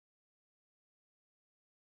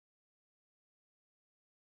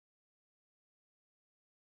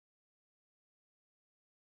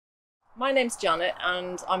My name's Janet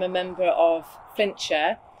and I'm a member of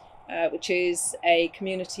FlintShare, which is a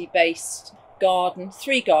community-based garden,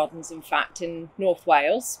 3 gardens in fact, in North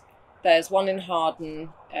Wales. There's one in Harden,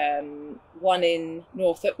 one in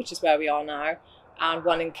Northup, which is where we are now, and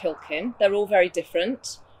one in Kilkin. They're all very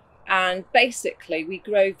different, and basically we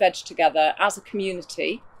grow veg together as a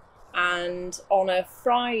community, and on a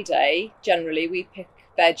Friday generally we pick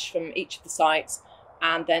veg from each of the sites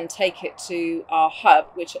and then take it to our hub,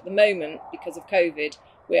 which at the moment, because of COVID,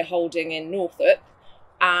 we're holding in Northup.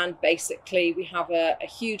 And basically we have a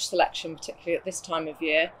huge selection, particularly at this time of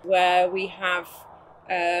year, where we have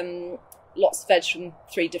lots of veg from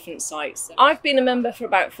 3 different sites. I've been a member for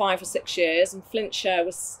about 5 or 6 years, and FlintShare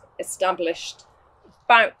was established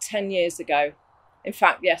about 10 years ago. In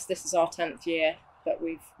fact, yes, this is our 10th year that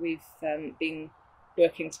we've been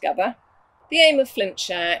working together. The aim of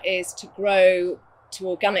FlintShare is to grow to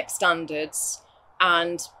organic standards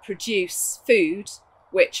and produce food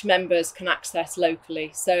which members can access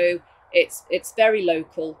locally. So it's very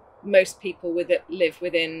local. Most people live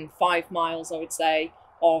within 5 miles, I would say,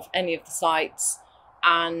 of any of the sites,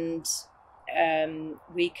 and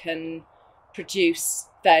we can produce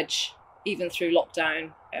veg even through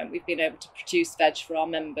lockdown. We've been able to produce veg for our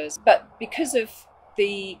members, but because of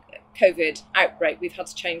the COVID outbreak, we've had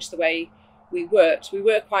to change the way we worked. We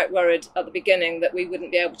were quite worried at the beginning that we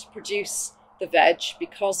wouldn't be able to produce the veg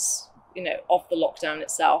because, of the lockdown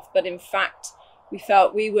itself. But in fact, we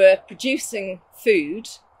felt we were producing food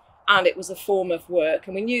and it was a form of work,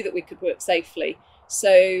 and we knew that we could work safely.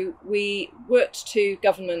 So we worked to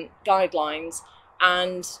government guidelines,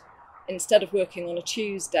 and instead of working on a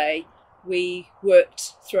Tuesday, we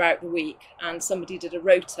worked throughout the week, and somebody did a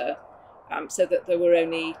rota so that there were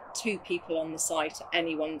only 2 people on the site at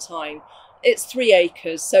any one time. It's 3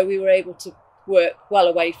 acres, so we were able to work well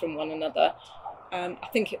away from one another. I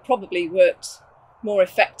think it probably worked more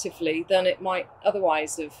effectively than it might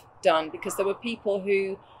otherwise have done, because there were people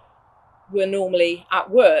who were normally at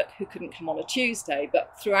work who couldn't come on a Tuesday,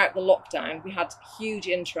 but throughout the lockdown we had huge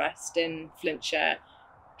interest in FlintShare,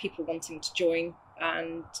 people wanting to join,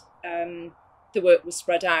 and the work was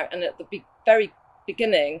spread out. And at the very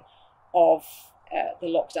beginning of the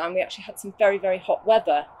lockdown, we actually had some very, very hot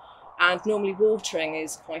weather, and normally watering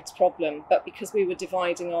is quite a problem, but because we were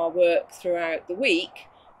dividing our work throughout the week,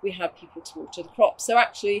 we had people to water the crops. So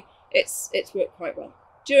actually it's worked quite well.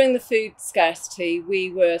 During the food scarcity,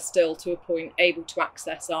 we were still, to a point, able to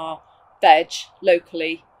access our veg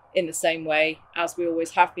locally in the same way as we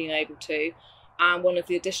always have been able to. And one of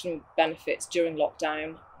the additional benefits during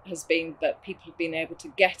lockdown has been that people have been able to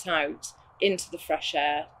get out into the fresh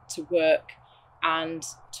air to work and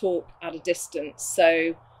talk at a distance.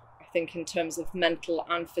 So I think in terms of mental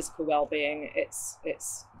and physical well-being, it's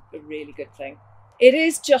a really good thing. It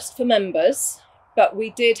is just for members, but we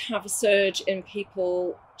did have a surge in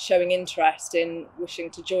people showing interest in wishing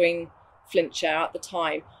to join FlintShare at the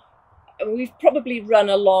time. We've probably run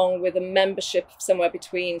along with a membership of somewhere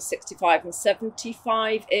between 65 and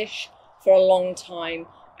 75-ish for a long time,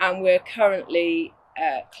 and we're currently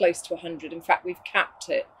close to 100. In fact, we've capped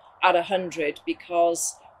it at 100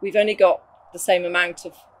 because we've only got the same amount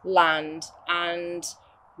of land, and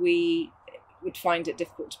we would find it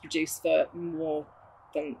difficult to produce for more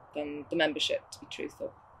than the membership, to be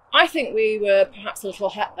truthful. I think we were perhaps a little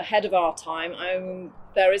ahead of our time.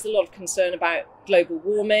 There is a lot of concern about global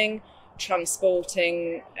warming,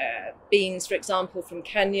 transporting beans, for example, from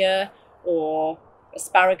Kenya, or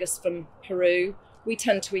asparagus from Peru. We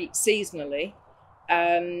tend to eat seasonally,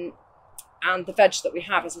 and the veg that we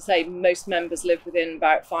have, as I say, most members live within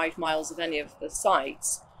about 5 miles of any of the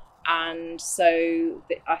sites, and so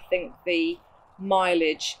I think the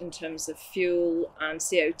mileage in terms of fuel and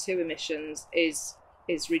CO2 emissions is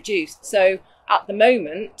reduced. So at the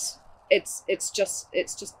moment, it's just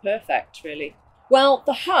perfect, really. Well,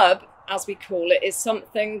 the hub, as we call it, is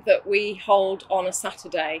something that we hold on a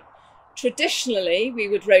Saturday. Traditionally, we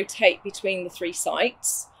would rotate between the 3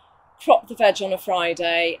 sites, crop the veg on a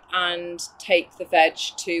Friday, and take the veg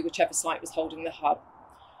to whichever site was holding the hub.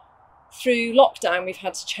 Through lockdown, we've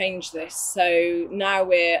had to change this. So now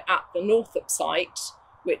we're at the Northup site,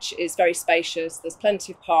 which is very spacious. There's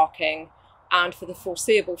plenty of parking, and for the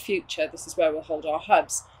foreseeable future, this is where we'll hold our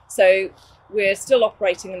hubs. So we're still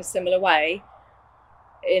operating in a similar way,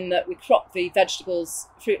 in that we crop the vegetables,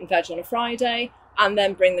 fruit and veg, on a Friday, and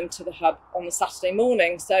then bring them to the hub on the Saturday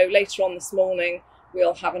morning. So later on this morning,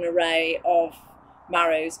 we'll have an array of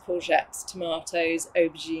marrows, courgettes, tomatoes,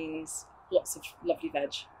 aubergines, lots of lovely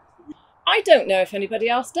veg. I don't know if anybody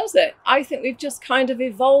else does it. I think we've just kind of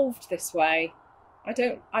evolved this way. I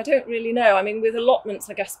don't really know. I mean, with allotments,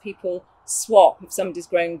 I guess people swap. If somebody's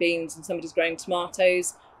growing beans and somebody's growing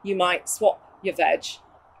tomatoes, you might swap your veg.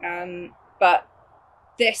 But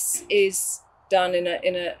this is done in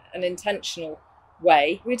an intentional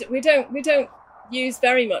way. We don't use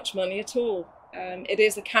very much money at all. It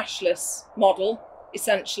is a cashless model,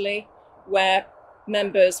 essentially, where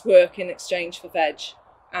members work in exchange for veg,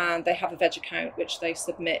 and they have a veg account which they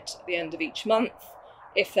submit at the end of each month.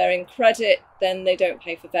 If they're in credit, then they don't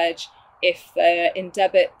pay for veg. If they're in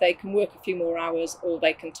debit, they can work a few more hours, or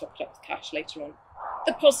they can top it up with cash later on.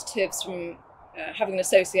 The positives from having an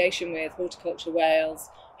association with Horticulture Wales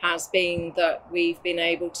has been that we've been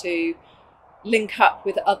able to link up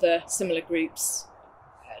with other similar groups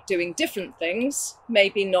doing different things,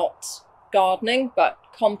 maybe not gardening, but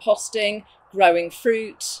composting, growing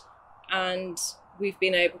fruit, and we've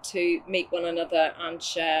been able to meet one another and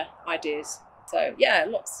share ideas. So yeah,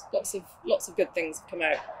 lots of good things have come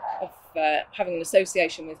out of having an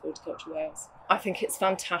association with Horticulture Wales. I think it's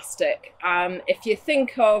fantastic. If you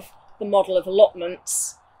think of the model of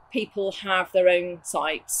allotments, people have their own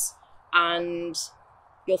sites, and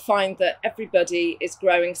you'll find that everybody is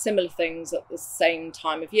growing similar things at the same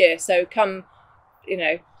time of year. So come,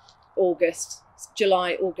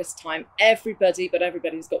 July, August time,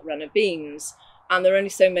 everybody's got runner beans, and there are only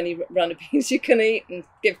so many runner beans you can eat and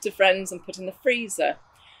give to friends and put in the freezer.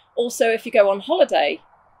 Also, if you go on holiday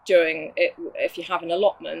if you have an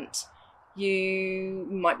allotment, you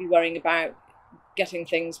might be worrying about getting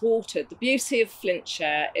things watered. The beauty of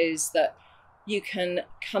FlintShare is that you can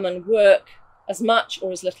come and work as much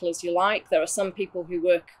or as little as you like. There are some people who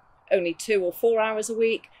work only 2 or 4 hours a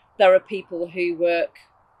week. There are people who work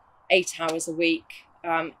 8 hours a week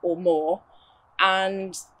or more.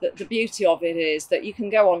 And the beauty of it is that you can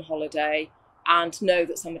go on holiday and know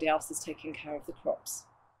that somebody else is taking care of the crops.